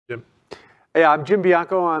Jim. Yeah, I'm Jim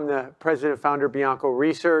Bianco. I'm the president and founder of Bianco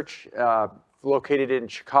Research, located in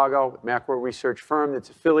Chicago, macro research firm that's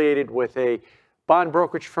affiliated with a bond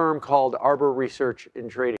brokerage firm called Arbor Research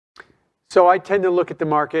and Trading. So I tend to look at the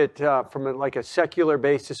market from a secular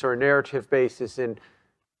basis or a narrative basis, and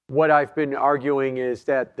what I've been arguing is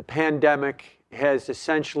that the pandemic has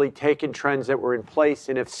essentially taken trends that were in place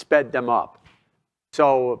and have sped them up.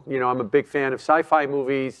 So, I'm a big fan of sci-fi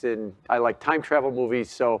movies and I like time travel movies,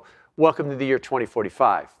 so welcome to the year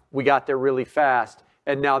 2045. We got there really fast,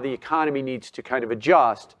 and now the economy needs to kind of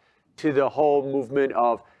adjust to the whole movement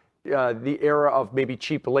of the era of maybe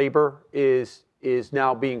cheap labor is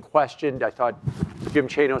now being questioned. I thought Jim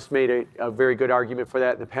Chanos made a very good argument for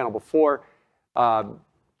that in the panel before.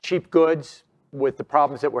 Cheap goods, with the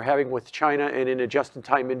problems that we're having with China and in a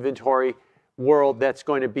just-in-time inventory world, that's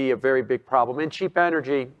going to be a very big problem. And cheap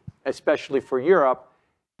energy, especially for Europe,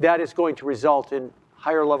 that is going to result in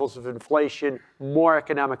higher levels of inflation, more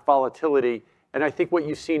economic volatility. And I think what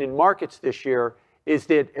you've seen in markets this year is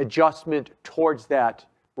that adjustment towards that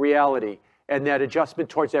reality. And that adjustment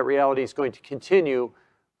towards that reality is going to continue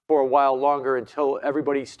for a while longer until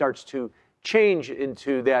everybody starts to change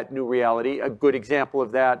into that new reality. A good example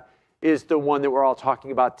of that is the one that we're all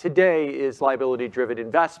talking about today, is liability-driven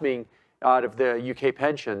investing out of the UK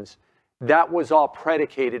pensions. That was all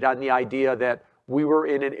predicated on the idea that we were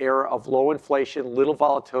in an era of low inflation, little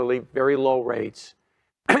volatility, very low rates,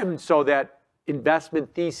 so that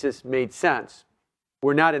investment thesis made sense.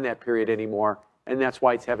 We're not in that period anymore, and that's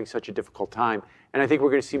why it's having such a difficult time. And I think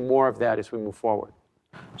we're going to see more of that as we move forward.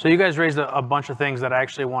 So you guys raised a bunch of things that I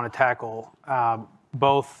actually want to tackle,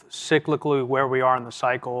 both cyclically, where we are in the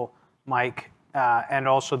cycle, Mike, and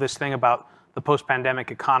also this thing about the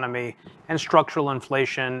post-pandemic economy and structural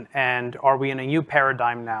inflation, and are we in a new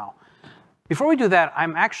paradigm now? Before we do that,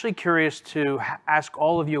 I'm actually curious to ask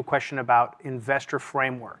all of you a question about investor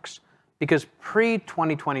frameworks, because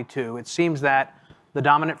pre-2022, it seems that the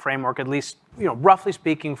dominant framework, at least roughly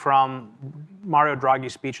speaking from Mario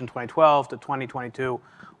Draghi's speech in 2012 to 2022,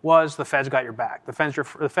 was the Fed's got your back.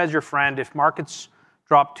 The Fed's your friend. If markets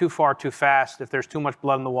drop too far too fast, if there's too much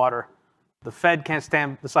blood in the water, the Fed can't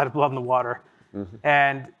stand the sight of blood in the water,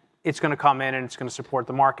 and it's going to come in and it's going to support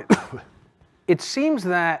the market. It seems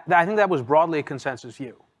that, I think that was broadly a consensus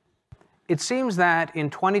view. It seems that in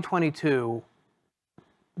 2022,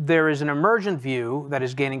 there is an emergent view that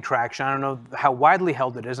is gaining traction. I don't know how widely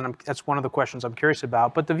held it is, and that's one of the questions I'm curious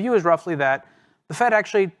about, but the view is roughly that the Fed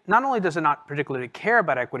actually, not only does it not particularly care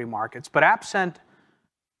about equity markets, but absent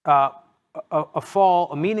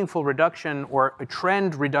a meaningful reduction or a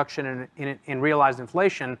trend reduction in realized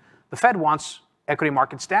inflation, the Fed wants equity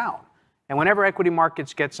markets down. And whenever equity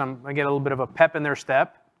markets get a little bit of a pep in their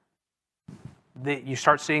step, you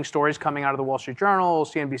start seeing stories coming out of the Wall Street Journal,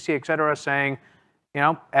 CNBC, et cetera, saying,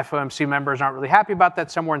 FOMC members aren't really happy about that.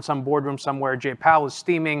 Somewhere in some boardroom somewhere, Jay Powell is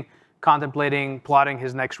steaming, plotting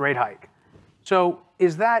his next rate hike. So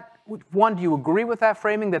is that, one, do you agree with that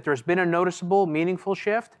framing, that there's been a noticeable, meaningful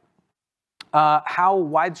shift? How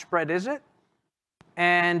widespread is it?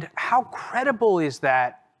 And how credible is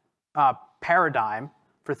that paradigm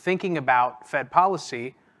for thinking about Fed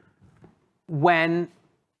policy when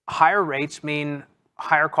higher rates mean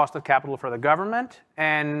higher cost of capital for the government,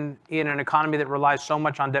 and in an economy that relies so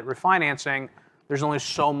much on debt refinancing, there's only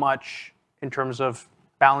so much in terms of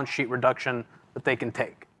balance sheet reduction that they can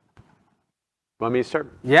take? Want me to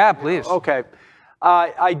start? Yeah, please. Okay.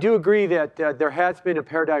 I do agree that there has been a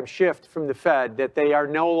paradigm shift from the Fed, that they are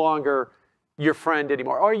no longer your friend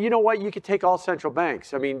anymore. Or you know what? You could take all central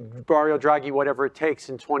banks. I mean, Mario Draghi, whatever it takes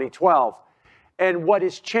in 2012. And what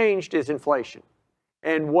has changed is inflation.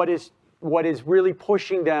 And what is really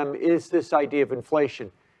pushing them is this idea of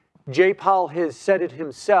inflation. Jay Powell has said it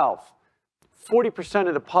himself. 40%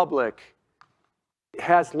 of the public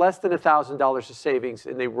has less than $1,000 of savings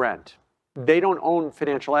and they rent. They don't own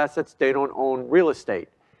financial assets. They don't own real estate.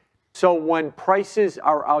 So when prices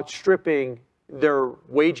are outstripping their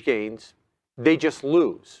wage gains, they just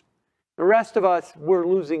lose. The rest of us, we're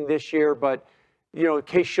losing this year, but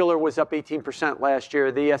Case-Shiller was up 18% last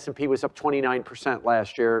year. The S&P was up 29%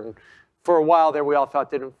 last year. And for a while there, we all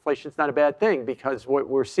thought that inflation's not a bad thing, because what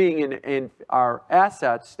we're seeing in our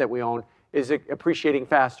assets that we own is appreciating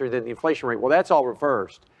faster than the inflation rate. Well, that's all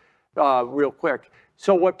reversed real quick.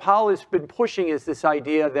 So what Powell has been pushing is this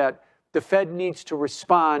idea that the Fed needs to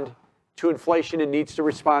respond to inflation and needs to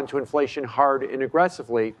respond to inflation hard and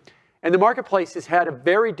aggressively. And the marketplace has had a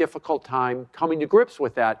very difficult time coming to grips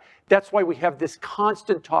with that. That's why we have this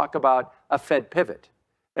constant talk about a Fed pivot.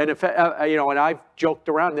 And and I've joked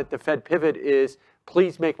around that the Fed pivot is,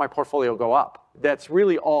 please make my portfolio go up. That's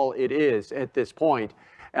really all it is at this point.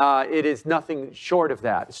 It is nothing short of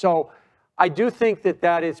that. So I do think that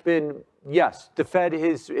that has been, yes, the Fed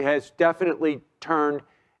has definitely turned,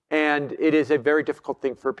 and it is a very difficult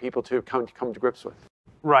thing for people to come to grips with.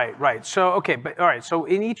 Right, right. So, okay, but all right. So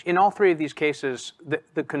in all three of these cases,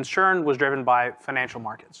 the concern was driven by financial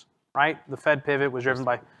markets, right? The Fed pivot was driven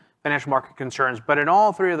by financial market concerns. But in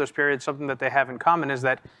all three of those periods, something that they have in common is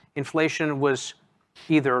that inflation was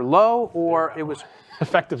either low or it was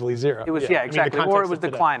effectively zero. It was, yeah, exactly, or it was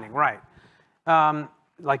declining, right?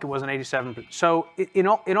 Like it was in '87. So in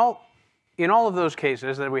all of those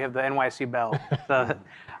cases, that we have the NYC bell.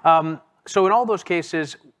 So in all those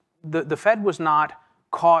cases, the Fed was not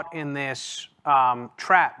caught in this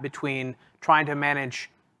trap between trying to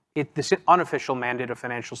manage this unofficial mandate of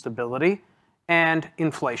financial stability and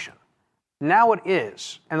inflation. Now it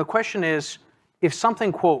is, and the question is, if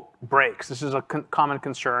something, quote, breaks, this is a common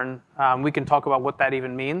concern. We can talk about what that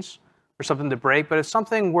even means for something to break, but if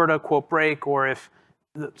something were to, quote, break, or if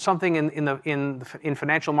something in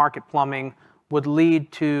financial market plumbing would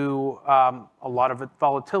lead to a lot of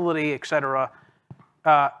volatility, et cetera,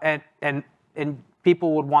 and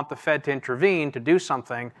people would want the Fed to intervene to do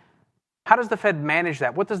something, how does the Fed manage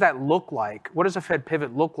that? What does that look like? What does a Fed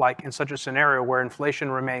pivot look like in such a scenario where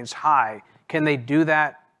inflation remains high? Can they do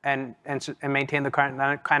that and maintain the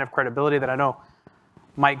kind of credibility that I know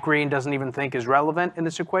Mike Green doesn't even think is relevant in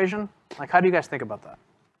this equation? Like, how do you guys think about that?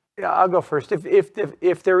 Yeah, I'll go first.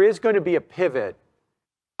 If there is going to be a pivot,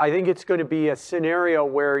 I think it's going to be a scenario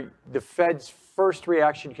where the Fed's first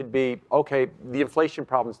reaction could be, okay, the inflation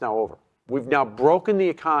problem is now over. We've now broken the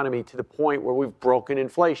economy to the point where we've broken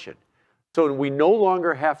inflation. So we no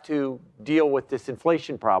longer have to deal with this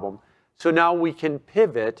inflation problem. So now we can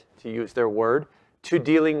pivot, to use their word, to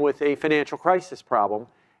dealing with a financial crisis problem.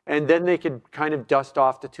 And then they could kind of dust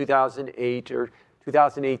off the 2008 or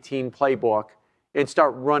 2018 playbook and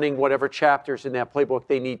start running whatever chapters in that playbook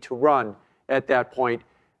they need to run at that point.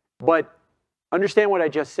 But understand what I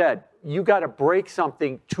just said. You got to break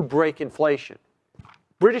something to break inflation.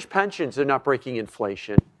 British pensions are not breaking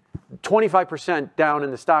inflation. 25% down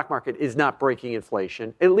in the stock market is not breaking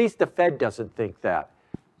inflation. At least the Fed doesn't think that.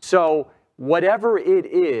 So whatever it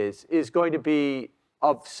is going to be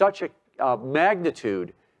of such a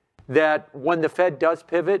magnitude that when the Fed does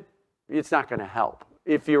pivot, it's not going to help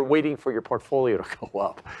if you're waiting for your portfolio to go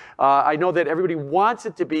up. I know that everybody wants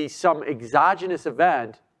it to be some exogenous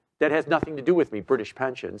event that has nothing to do with me, British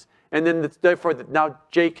pensions. And then therefore now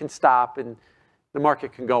Jay can stop and the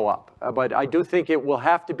market can go up. But I do think it will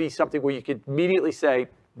have to be something where you could immediately say,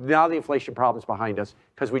 now the inflation problem's behind us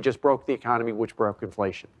because we just broke the economy, which broke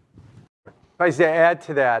inflation. If I was to add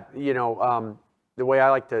to that, the way I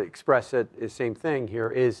like to express it is the same thing here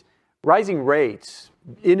is rising rates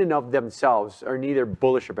in and of themselves are neither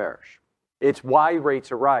bullish or bearish. It's why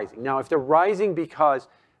rates are rising. Now, if they're rising because,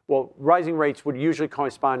 well, rising rates would usually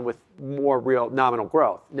correspond with more real nominal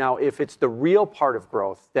growth. Now, if it's the real part of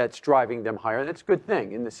growth that's driving them higher, that's a good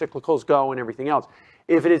thing, and the cyclicals go and everything else.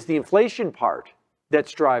 If it is the inflation part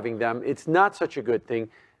that's driving them, it's not such a good thing.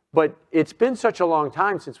 But it's been such a long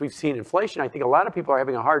time since we've seen inflation. I think a lot of people are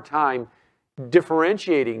having a hard time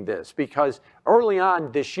differentiating this because early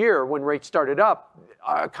on this year when rates started up,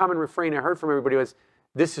 a common refrain I heard from everybody was,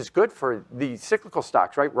 this is good for the cyclical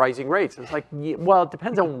stocks, right? Rising rates. And it's like, well, it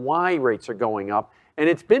depends on why rates are going up. And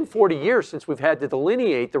it's been 40 years since we've had to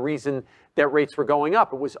delineate the reason that rates were going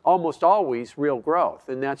up. It was almost always real growth.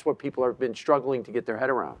 And that's what people have been struggling to get their head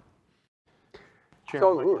around.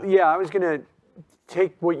 So, yeah, I was going to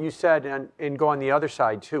take what you said and go on the other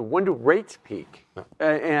side, too. When do rates peak?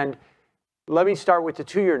 And let me start with the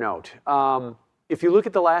two-year note. If you look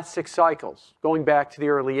at the last 6 cycles, going back to the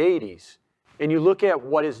early 80s, and you look at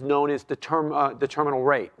what is known as the terminal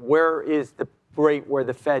rate, where is the rate where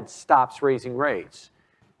the Fed stops raising rates?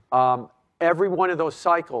 Every one of those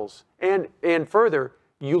cycles, and further,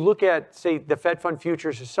 you look at, say, the Fed fund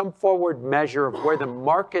futures as some forward measure of where the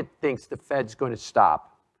market thinks the Fed's going to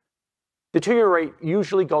stop. The two-year rate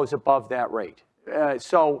usually goes above that rate.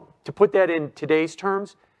 So to put that in today's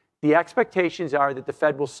terms, the expectations are that the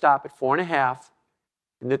Fed will stop at 4.5,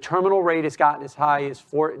 and the terminal rate has gotten as high as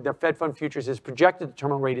the Fed fund futures has projected the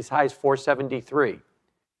terminal rate as high as 4.73.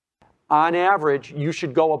 On average, you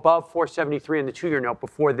should go above 4.73 in the two-year note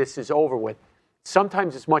before this is over with.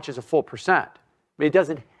 Sometimes as much as a full percent. I mean, it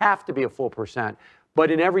doesn't have to be a full percent,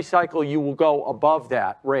 but in every cycle you will go above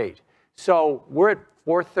that rate. So we're at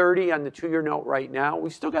 4.30 on the two-year note right now.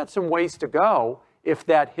 We've still got some ways to go if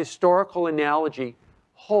that historical analogy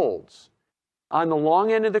holds. On the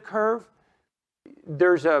long end of the curve,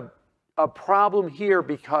 there's a problem here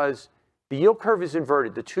because The yield curve is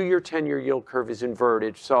inverted. The 2-year, 10-year yield curve is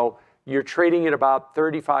inverted. So you're trading at about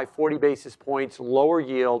 35, 40 basis points lower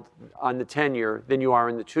yield on the 10-year than you are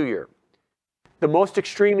in the 2-year. The most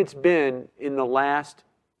extreme it's been in the last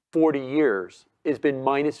 40 years has been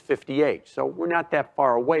minus 58. So we're not that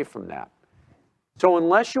far away from that. So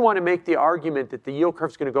unless you want to make the argument that the yield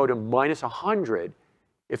curve is going to go to minus 100,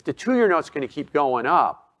 if the 2-year note's going to keep going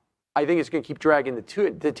up, I think it's going to keep dragging the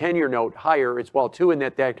 10-year note higher as well too, and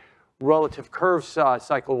that relative curve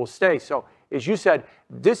cycle will stay. So as you said,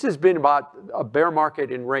 this has been about a bear market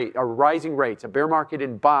in rising rates, a bear market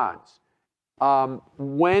in bonds.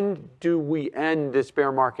 When do we end this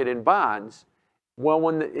bear market in bonds? Well,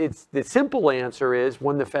 the simple answer is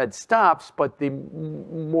when the Fed stops, but the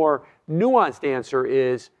more nuanced answer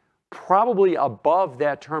is probably above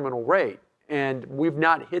that terminal rate. And we've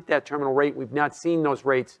not hit that terminal rate. We've not seen those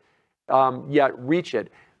rates yet reach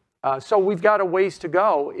it. So we've got a ways to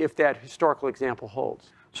go if that historical example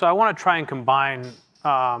holds. So I want to try and combine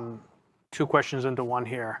two questions into one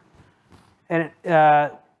here. And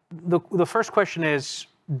the first question is,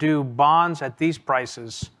 do bonds at these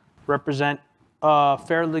prices represent a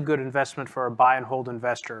fairly good investment for a buy and hold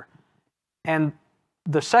investor? And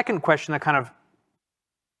the second question that kind of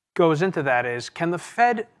goes into that is, can the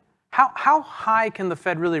Fed, how high can the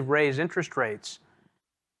Fed really raise interest rates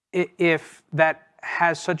if that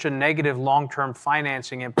has such a negative long-term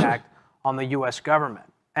financing impact on the US government?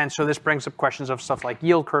 And so this brings up questions of stuff like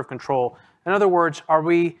yield curve control. In other words,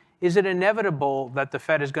 is it inevitable that the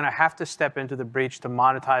Fed is going to have to step into the breach to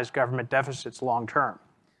monetize government deficits long-term?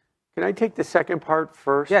 Can I take the second part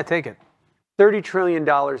first? Yeah, take it. $30 trillion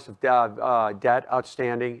of debt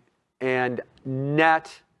outstanding, and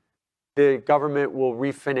net, the government will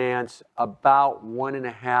refinance about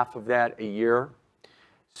 1.5 of that a year.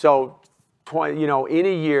 So, in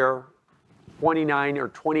a year, $29 or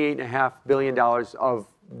 $28.5 billion of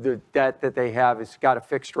the debt that they have has got a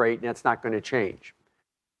fixed rate, and that's not going to change.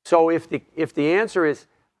 So if the answer is,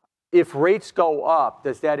 if rates go up,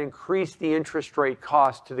 does that increase the interest rate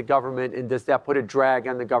cost to the government, and does that put a drag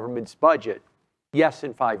on the government's budget? Yes,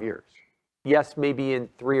 in 5 years. Yes, maybe in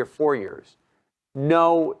 3 or 4 years.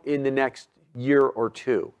 No, in the next year or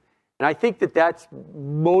two. And I think that that's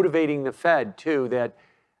motivating the Fed, too, that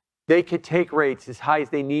they could take rates as high as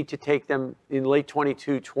they need to take them in late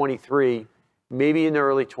 22, 23, maybe in the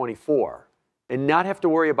early 24, and not have to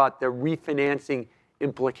worry about the refinancing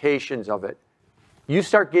implications of it. You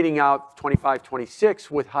start getting out 25, 26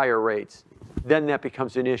 with higher rates, then that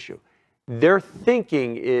becomes an issue. Their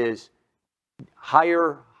thinking is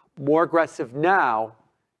higher, more aggressive now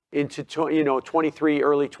into 23,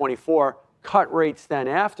 early 24, cut rates then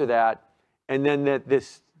after that, and then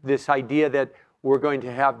this idea that we're going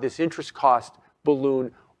to have this interest cost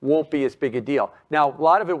balloon won't be as big a deal. Now, a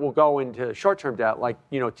lot of it will go into short-term debt, like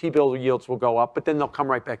T-bill yields will go up, but then they'll come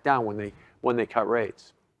right back down when they cut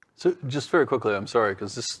rates. So just very quickly, I'm sorry,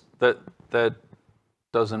 because that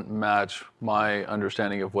doesn't match my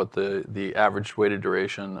understanding of what the average weighted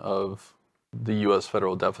duration of the U.S.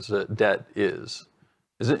 federal deficit debt is.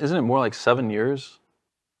 Isn't it more like 7 years?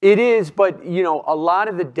 It is, but a lot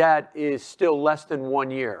of the debt is still less than 1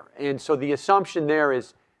 year. And so the assumption there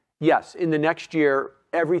is, yes, in the next year,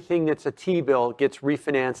 everything that's a T-bill gets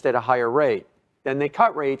refinanced at a higher rate. Then they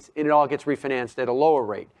cut rates, and it all gets refinanced at a lower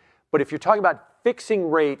rate. But if you're talking about fixing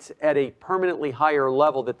rates at a permanently higher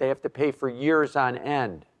level that they have to pay for years on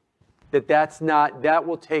end, that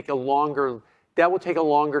will take a longer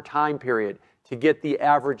time period to get the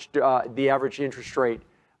average interest rate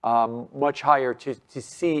much higher to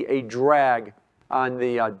see a drag on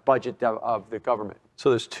the budget of the government. So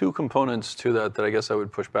there's two components to that I guess I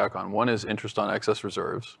would push back on. One is interest on excess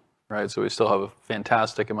reserves, right? So we still have a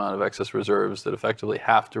fantastic amount of excess reserves that effectively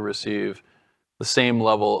have to receive the same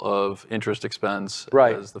level of interest expense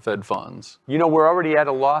as the Fed funds. We're already at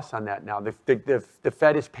a loss on that now. The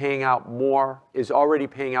Fed is already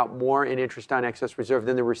paying out more in interest on excess reserve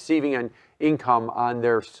than they're receiving an income on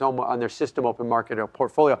their system open market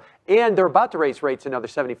portfolio. And they're about to raise rates another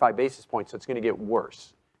 75 basis points, so it's going to get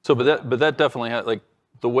worse. So, but that definitely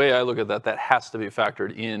the way I look at that has to be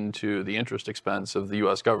factored into the interest expense of the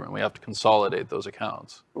U.S. government. We have to consolidate those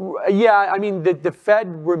accounts. Yeah, I mean, the Fed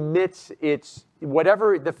remits its,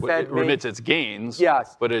 whatever the Fed remits its gains,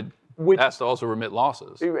 yes, but it has to also remit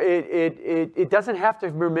losses. It doesn't have to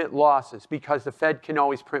remit losses because the Fed can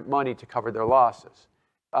always print money to cover their losses.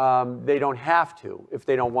 They don't have to if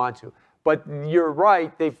they don't want to. But you're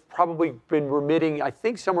right, they've probably been remitting, I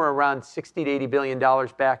think, somewhere around $60 to $80 billion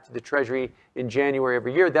back to the Treasury in January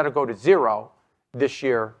every year. That'll go to zero this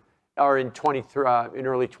year or in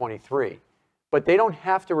early 23. but they don't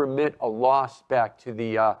have to remit a loss back to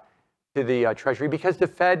the Treasury because the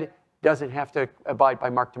Fed doesn't have to abide by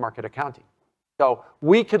mark-to-market accounting. So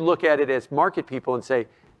we could look at it as market people and say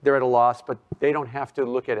they're at a loss, but they don't have to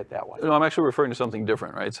look at it that way. No, I'm actually referring to something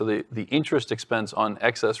different, right? So the interest expense on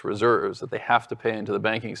excess reserves that they have to pay into the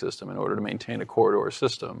banking system in order to maintain a corridor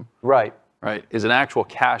system, right, is an actual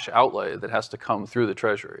cash outlay that has to come through the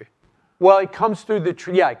Treasury. Well, it comes through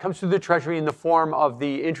the it comes through the Treasury in the form of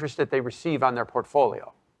the interest that they receive on their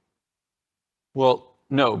portfolio. Well,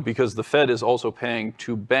 no, because the Fed is also paying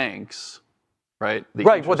to banks, right?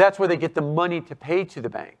 Right. Well, that's where they get the money to pay to the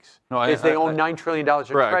banks. No, they own $9 trillion of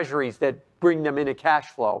treasuries that bring them into cash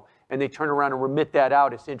flow, and they turn around and remit that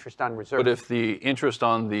out as interest on reserves. But if the interest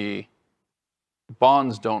on the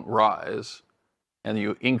bonds don't rise, and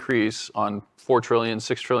you increase on $4 trillion,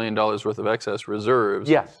 $6 trillion worth of excess reserves,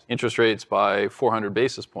 yes, interest rates by 400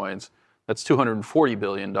 basis points, that's $240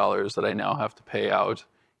 billion that I now have to pay out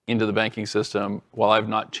into the banking system while I've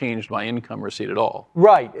not changed my income receipt at all.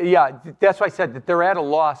 Right, yeah, that's why I said that they're at a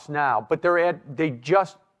loss now, but they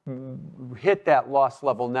just hit that loss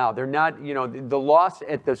level now. They're not, the loss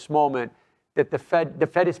at this moment that the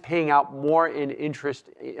Fed is paying out more in interest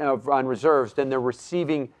on reserves than they're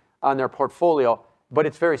receiving on their portfolio, but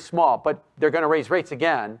it's very small. But they're going to raise rates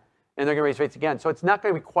again, and they're going to raise rates again. So it's not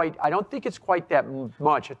going to be quite, I don't think it's quite that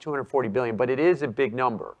much at $240 billion, but it is a big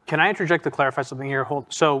number. Can I interject to clarify something here?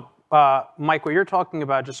 So, Mike, what you're talking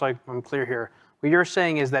about, just so I'm clear here, what you're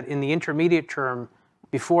saying is that in the intermediate term,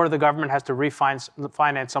 before the government has to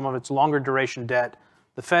refinance some of its longer duration debt,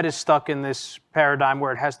 the Fed is stuck in this paradigm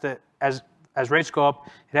where it has to, as rates go up,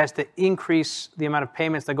 it has to increase the amount of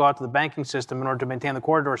payments that go out to the banking system in order to maintain the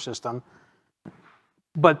corridor system.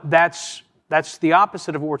 But that's the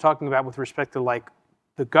opposite of what we're talking about with respect to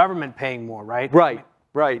the government paying more, right? Right,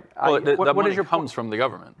 right. Well, that money comes from the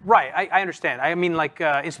government. Right, I understand. I mean,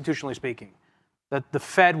 institutionally speaking, that the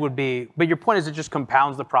Fed would be, but your point is it just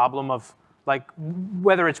compounds the problem of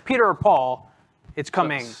whether it's Peter or Paul, it's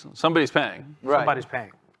coming. Somebody's paying. Right. Somebody's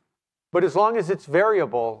paying. But as long as it's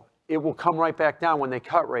variable, it will come right back down when they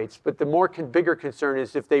cut rates. But the bigger concern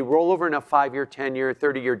is if they roll over enough 5-year, 10-year,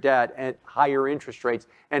 30-year debt at higher interest rates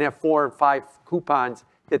and have 4 and 5 coupons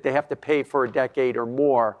that they have to pay for a decade or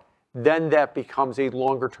more, then that becomes a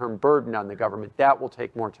longer-term burden on the government. That will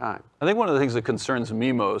take more time. I think one of the things that concerns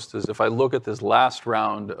me most is if I look at this last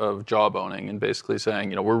round of jawboning and basically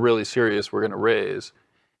saying, we're really serious, we're going to raise,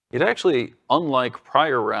 it actually, unlike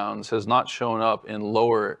prior rounds, has not shown up in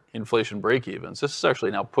lower inflation break-evens. This is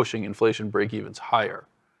actually now pushing inflation break-evens higher,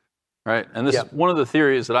 right? And this is one of the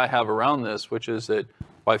theories that I have around this, which is that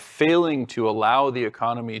by failing to allow the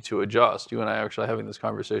economy to adjust, you and I are actually having this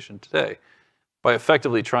conversation today, by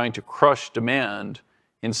effectively trying to crush demand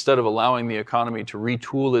instead of allowing the economy to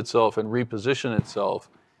retool itself and reposition itself,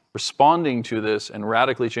 responding to this and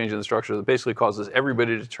radically changing the structure that basically causes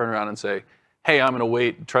everybody to turn around and say, hey, I'm going to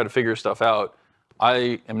wait and try to figure stuff out.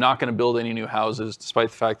 I am not going to build any new houses,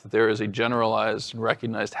 despite the fact that there is a generalized and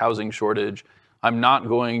recognized housing shortage. I'm not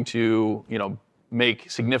going to,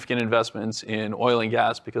 make significant investments in oil and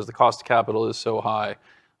gas because the cost of capital is so high.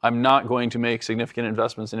 I'm not going to make significant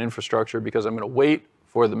investments in infrastructure because I'm going to wait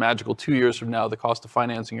for the magical 2 years from now, the cost of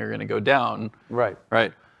financing are going to go down. Right.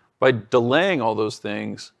 Right. By delaying all those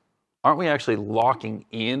things, aren't we actually locking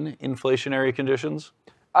in inflationary conditions?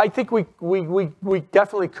 I think we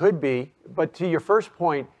definitely could be, but to your first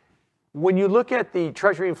point, when you look at the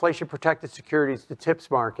Treasury inflation protected securities, the TIPS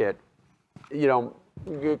market,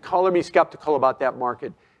 color me skeptical about that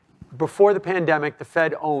market. Before the pandemic, the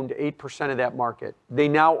Fed owned 8% of that market. They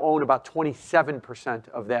now own about 27%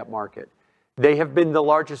 of that market. They have been the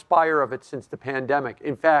largest buyer of it since the pandemic.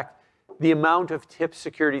 In fact, the amount of TIPS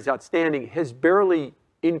securities outstanding has barely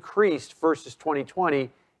increased versus 2020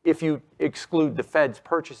 if you exclude the Fed's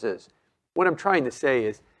purchases. What I'm trying to say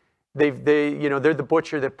is they're the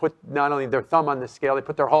butcher that put not only their thumb on the scale, they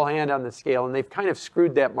put their whole hand on the scale, and they've kind of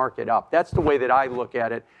screwed that market up. That's the way that I look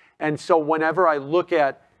at it. And so whenever I look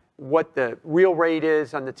at what the real rate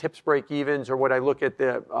is on the TIPS break-evens, or what I look at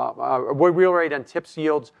the real rate on TIPS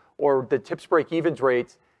yields or the TIPS break-evens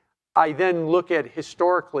rates, I then look at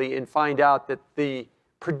historically and find out that the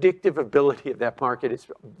predictive ability of that market is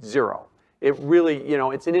 0. It really,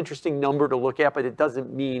 it's an interesting number to look at, but it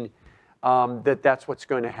doesn't mean that that's what's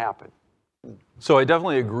going to happen. So I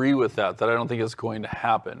definitely agree with that I don't think it's going to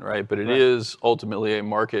happen, right? But it is ultimately a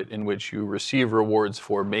market in which you receive rewards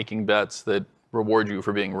for making bets that reward you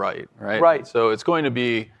for being right? Right. So it's going to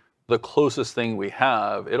be the closest thing we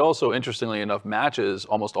have. It also, interestingly enough, matches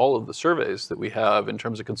almost all of the surveys that we have in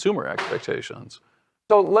terms of consumer expectations.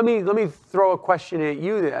 So let me throw a question at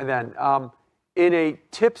you then. in a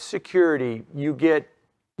TIPS security, you get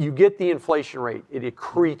the inflation rate. It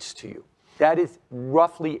accretes to you. That is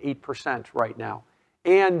roughly 8% right now.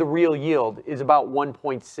 And the real yield is about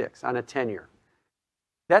 1.6 on a 10-year.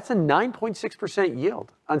 That's a 9.6%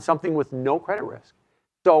 yield on something with no credit risk.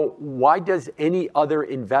 So why does any other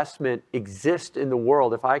investment exist in the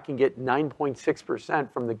world if I can get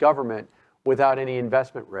 9.6% from the government without any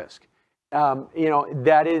investment risk?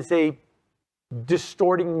 That is a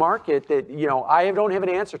distorting market that, I don't have an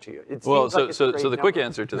answer to you. So the quick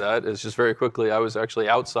answer to that is just very quickly, I was actually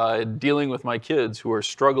outside dealing with my kids who are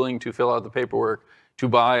struggling to fill out the paperwork to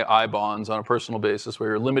buy I-bonds on a personal basis where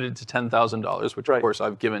you're limited to $10,000, which of course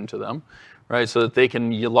I've given to them, right? So that they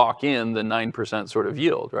can lock in the 9% sort of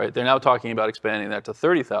yield, right? They're now talking about expanding that to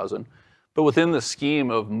 30,000, but within the scheme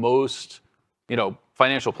of most,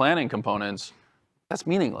 financial planning components, that's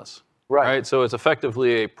meaningless. Right. So it's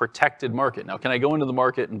effectively a protected market. Now, can I go into the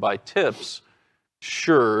market and buy TIPS?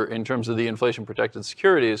 Sure, in terms of the inflation protected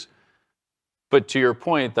securities. But to your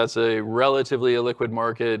point, that's a relatively illiquid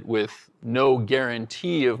market with no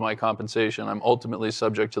guarantee of my compensation. I'm ultimately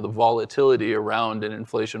subject to the volatility around an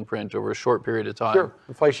inflation print over a short period of time. Sure,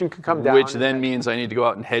 inflation can come down. Which then means I need to go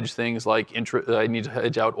out and hedge things like I need to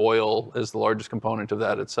hedge out oil as the largest component of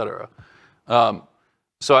that, et cetera.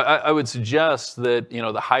 So I would suggest that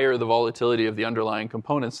the higher the volatility of the underlying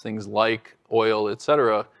components, things like oil, et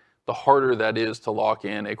cetera, the harder that is to lock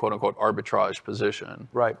in a quote unquote arbitrage position.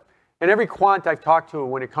 Right. And every quant I've talked to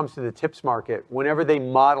when it comes to the TIPS market, whenever they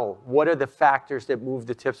model what are the factors that move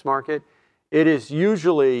the TIPS market, it is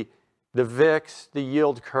usually the VIX, the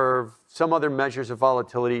yield curve, some other measures of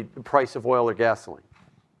volatility, the price of oil or gasoline.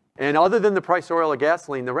 And other than the price of oil or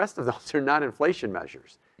gasoline, the rest of those are not inflation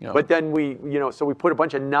measures. Yeah. But then so we put a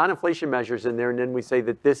bunch of non-inflation measures in there, and then we say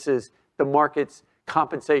that this is the market's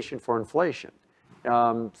compensation for inflation.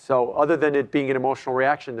 So other than it being an emotional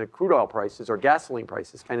reaction to crude oil prices or gasoline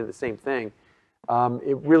prices, kind of the same thing,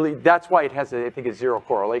 that's why it has, I think, a zero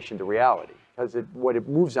correlation to reality, because what it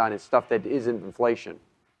moves on is stuff that isn't inflation.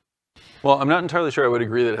 Well, I'm not entirely sure I would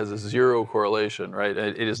agree that it has a zero correlation, right?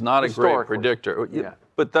 It is not a great predictor. Yeah.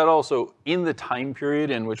 But that also, in the time period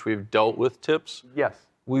in which we've dealt with TIPS, yes,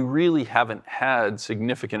 we really haven't had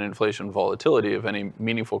significant inflation volatility of any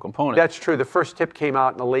meaningful component. That's true. The first TIP came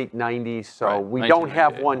out in the late 90s, so we don't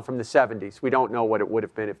have one from the 70s. We don't know what it would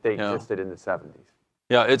have been if they existed in the 70s.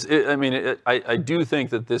 Yeah, I do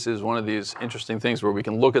think that this is one of these interesting things where we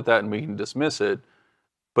can look at that and we can dismiss it,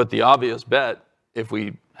 but the obvious bet, if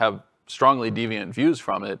we have strongly deviant views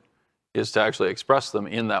from it, is to actually express them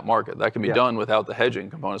in that market. That can be done without the hedging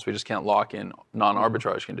components. We just can't lock in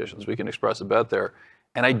non-arbitrage conditions. We can express a bet there.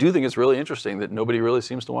 And I do think it's really interesting that nobody really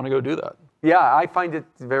seems to want to go do that. Yeah, I find it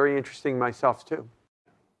very interesting myself, too.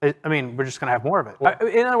 I mean, we're just going to have more of it.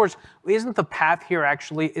 In other words, isn't the path here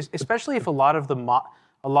actually, especially if a lot of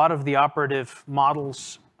the operative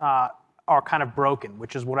models are kind of broken,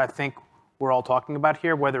 which is what I think we're all talking about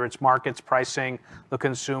here, whether it's markets, pricing, the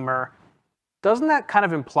consumer, doesn't that kind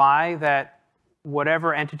of imply that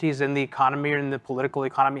whatever entities in the economy or in the political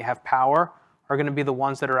economy have power are going to be the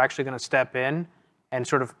ones that are actually going to step in and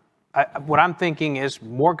sort of, what I'm thinking is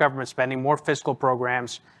more government spending, more fiscal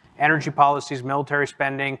programs, energy policies, military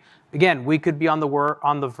spending. Again, we could be on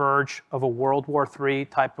the verge of a World War III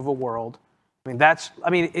type of a world.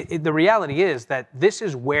 The reality is that this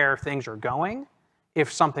is where things are going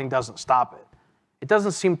if something doesn't stop it. It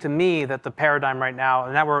doesn't seem to me that the paradigm right now,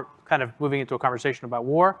 and now we're kind of moving into a conversation about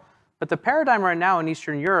war, but the paradigm right now in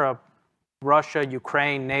Eastern Europe, Russia,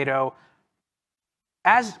 Ukraine, NATO,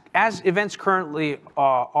 as events currently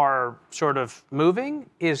are sort of moving,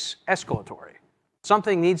 is escalatory.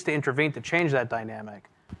 Something needs to intervene to change that dynamic.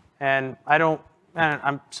 And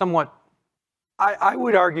I'm somewhat... I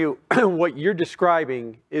would argue what you're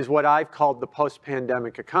describing is what I've called the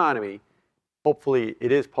post-pandemic economy. Hopefully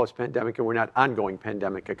it is post-pandemic and we're not ongoing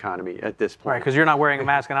pandemic economy at this point. Right, because you're not wearing a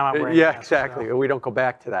mask and I'm not wearing a mask. Yeah, exactly. So. We don't go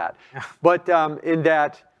back to that. But in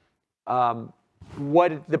that...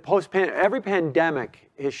 every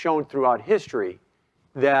pandemic has shown throughout history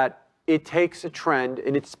that it takes a trend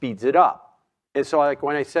and it speeds it up. And so like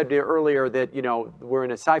when I said to you earlier that, we're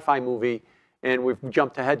in a sci-fi movie and we've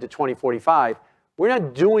jumped ahead to 2045, we're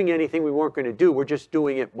not doing anything we weren't going to do. We're just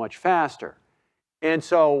doing it much faster. And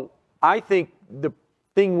so I think the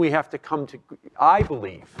thing I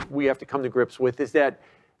believe we have to come to grips with is that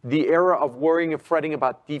the era of worrying and fretting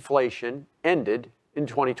about deflation ended in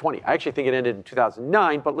 2020. I actually think it ended in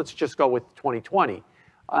 2009, but let's just go with 2020.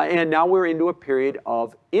 And now we're into a period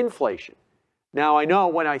of inflation. Now, I know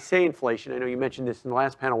when I say inflation, I know you mentioned this in the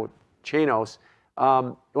last panel with Chanos,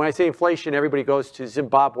 When I say inflation, everybody goes to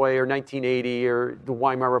Zimbabwe or 1980 or the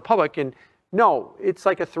Weimar Republic. And no, it's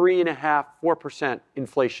like a 3.5%, 4%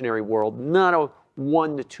 inflationary world, not a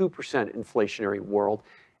 1% to 2% inflationary world.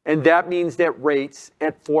 And that means that rates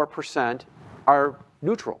at 4% are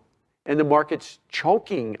neutral. And the market's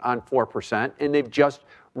choking on 4%, and they've just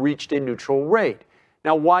reached a neutral rate.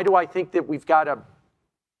 Now, why do I think that we've got a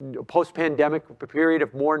post-pandemic period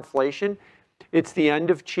of more inflation? It's the end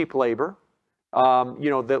of cheap labor. Labor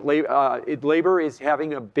is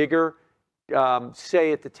having a bigger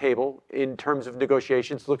say at the table in terms of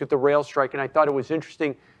negotiations. Look at the rail strike, and I thought it was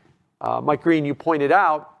interesting, Mike Green, you pointed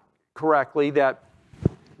out correctly that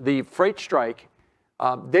the freight strike,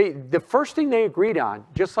 the first thing they agreed on,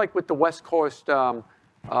 just like with the West Coast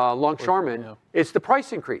longshoremen, is the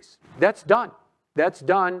price increase. That's done. That's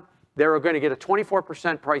done. They're going to get a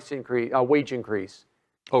 24% price increase, wage increase.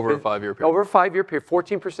 Over a 5-year period. Over a 5-year period,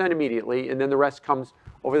 14% immediately, and then the rest comes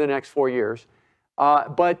over the next 4 years.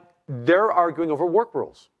 But they're arguing over work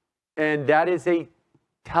rules. And that is a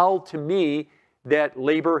tell to me that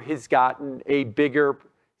labor has gotten a bigger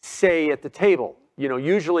say at the table.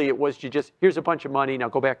 Usually it was you just, here's a bunch of money, now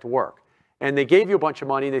go back to work. And they gave you a bunch of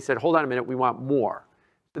money, and they said, hold on a minute, we want more.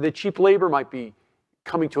 So the cheap labor might be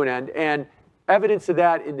coming to an end. And evidence of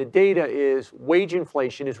that in the data is wage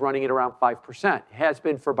inflation is running at around 5%. It has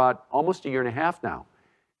been for about almost a year and a half now.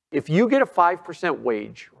 If you get a 5%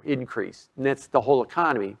 wage increase, and that's the whole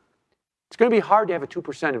economy, it's going to be hard to have a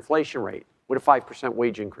 2% inflation rate with a 5%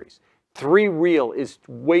 wage increase. 3 real is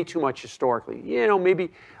way too much historically.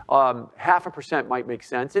 Maybe 0.5% might make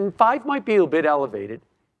sense, and 5 might be a bit elevated,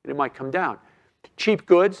 and it might come down. Cheap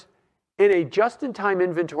goods, in a just-in-time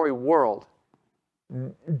inventory world,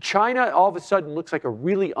 China all of a sudden looks like a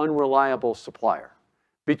really unreliable supplier.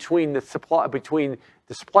 Between the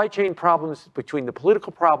supply chain problems, between the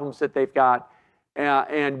political problems that they've got,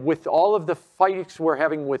 and with all of the fights we're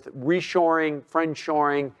having with reshoring,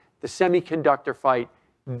 friendshoring, the semiconductor fight,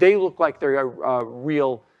 they look like they're a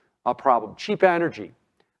real problem. Cheap energy.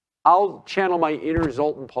 I'll channel my inner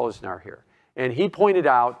Zoltan Posner here. And he pointed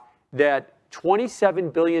out that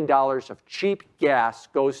 $27 billion of cheap gas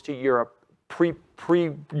goes to Europe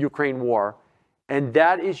pre-Ukraine war, and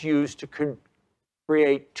that is used to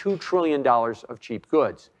create $2 trillion of cheap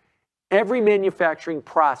goods. Every manufacturing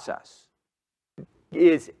process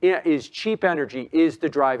is cheap energy is the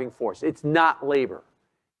driving force. It's not labor.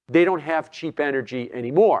 They don't have cheap energy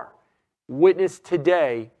anymore. Witness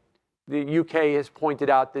today, the UK has pointed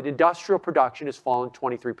out that industrial production has fallen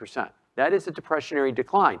 23%. That is a depressionary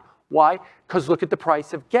decline. Why? Because look at the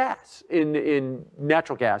price of gas, in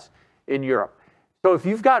natural gas in Europe. So if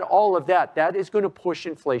you've got all of that, that is going to push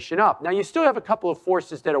inflation up. Now, you still have a couple of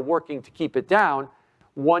forces that are working to keep it down.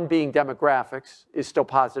 One being demographics is still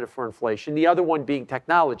positive for inflation. The other one being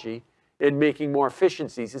technology and making more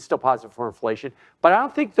efficiencies is still positive for inflation. But I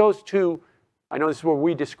don't think those two, I know this is where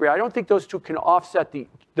we disagree, I don't think those two can offset the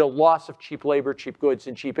loss of cheap labor, cheap goods,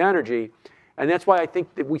 and cheap energy. And that's why I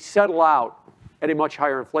think that we settle out at a much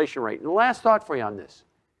higher inflation rate. And the last thought for you on this.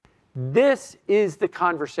 This is the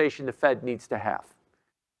conversation the Fed needs to have.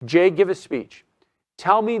 Jay, give a speech.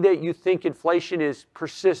 Tell me that you think inflation is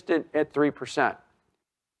persistent at 3%.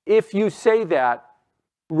 If you say that,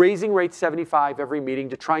 raising rates 75 every meeting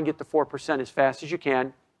to try and get to 4% as fast as you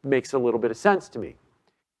can makes a little bit of sense to me.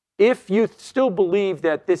 If you still believe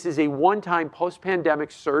that this is a one-time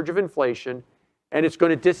post-pandemic surge of inflation and it's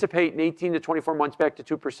going to dissipate in 18 to 24 months back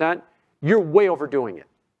to 2%, you're way overdoing it.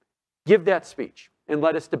 Give that speech and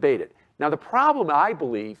let us debate it. Now, the problem, I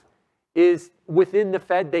believe, is within the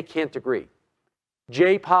Fed, they can't agree.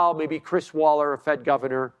 Jay Powell, maybe Chris Waller, a Fed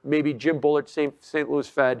governor, maybe Jim Bullard, St. Louis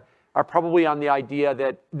Fed, are probably on the idea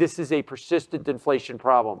that this is a persistent inflation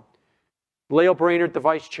problem. Lael Brainerd, the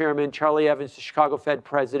vice chairman, Charlie Evans, the Chicago Fed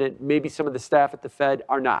president, maybe some of the staff at the Fed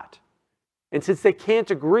are not. And since they can't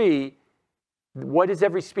agree, what is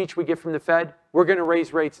every speech we get from the Fed? We're going to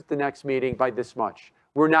raise rates at the next meeting by this much.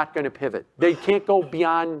 We're not going to pivot. They can't go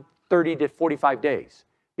beyond 30 to 45 days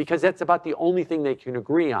because that's about the only thing they can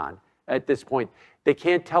agree on at this point. They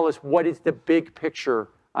can't tell us what is the big picture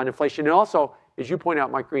on inflation. And also, as you point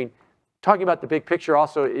out, Mike Green, talking about the big picture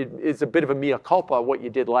also is a bit of a mea culpa, what you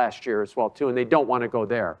did last year as well, too, and they don't want to go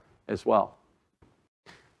there as well.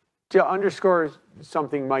 To underscore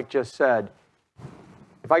something Mike just said,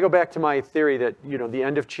 if I go back to my theory that, the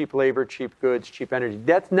end of cheap labor, cheap goods, cheap energy,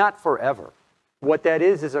 that's not forever. What that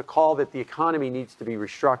is a call that the economy needs to be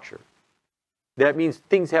restructured. That means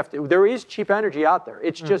things have to, there is cheap energy out there.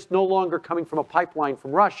 It's just no longer coming from a pipeline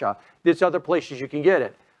from Russia. There's other places you can get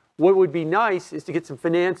it. What would be nice is to get some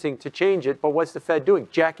financing to change it, but what's the Fed doing?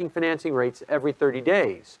 Jacking financing rates every 30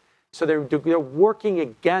 days. So they're working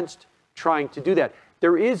against trying to do that.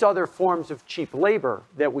 There is other forms of cheap labor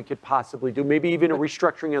that we could possibly do, maybe even a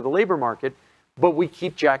restructuring of the labor market, but we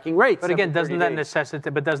keep jacking rates. But again, doesn't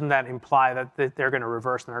that imply that they're going to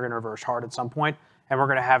reverse, and they're going to reverse hard at some point, and we're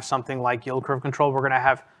going to have something like yield curve control? We're going to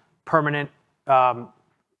have permanent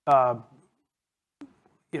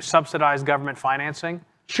subsidized government financing?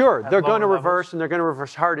 Sure, they're going to reverse, and they're going to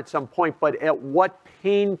reverse hard at some point, but at what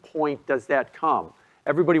pain point does that come?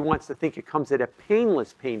 Everybody wants to think it comes at a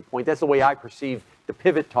painless pain point. That's the way I perceive the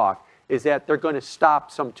pivot talk, is that they're going to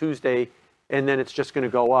stop some Tuesday, and then it's just going to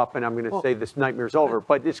go up, and I'm going to say this nightmare's over.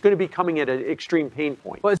 But it's going to be coming at an extreme pain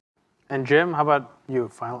point. And Jim, how about you?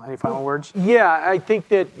 Any final words? Yeah, I think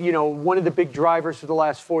that, one of the big drivers for the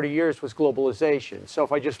last 40 years was globalization. So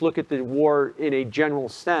if I just look at the war in a general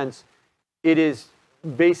sense, it is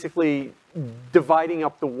basically dividing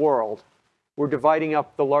up the world. We're dividing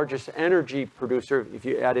up the largest energy producer, if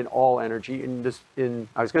you add in all energy,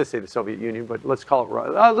 I was going to say the Soviet Union, but let's call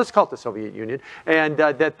it the Soviet Union, and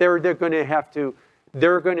that they're going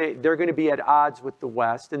to be at odds with the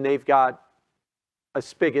West, and they've got a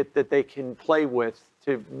spigot that they can play with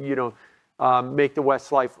to make the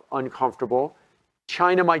West's life uncomfortable.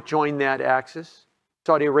 China might join that axis.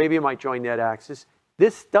 Saudi Arabia might join that axis.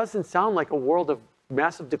 This doesn't sound like a world of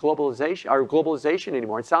massive deglobalization or globalization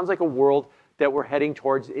anymore. It sounds like a world that we're heading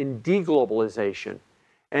towards in deglobalization.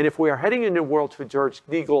 And if we are heading into a world towards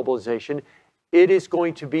deglobalization, it is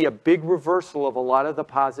going to be a big reversal of a lot of the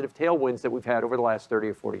positive tailwinds that we've had over the last 30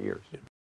 or 40 years.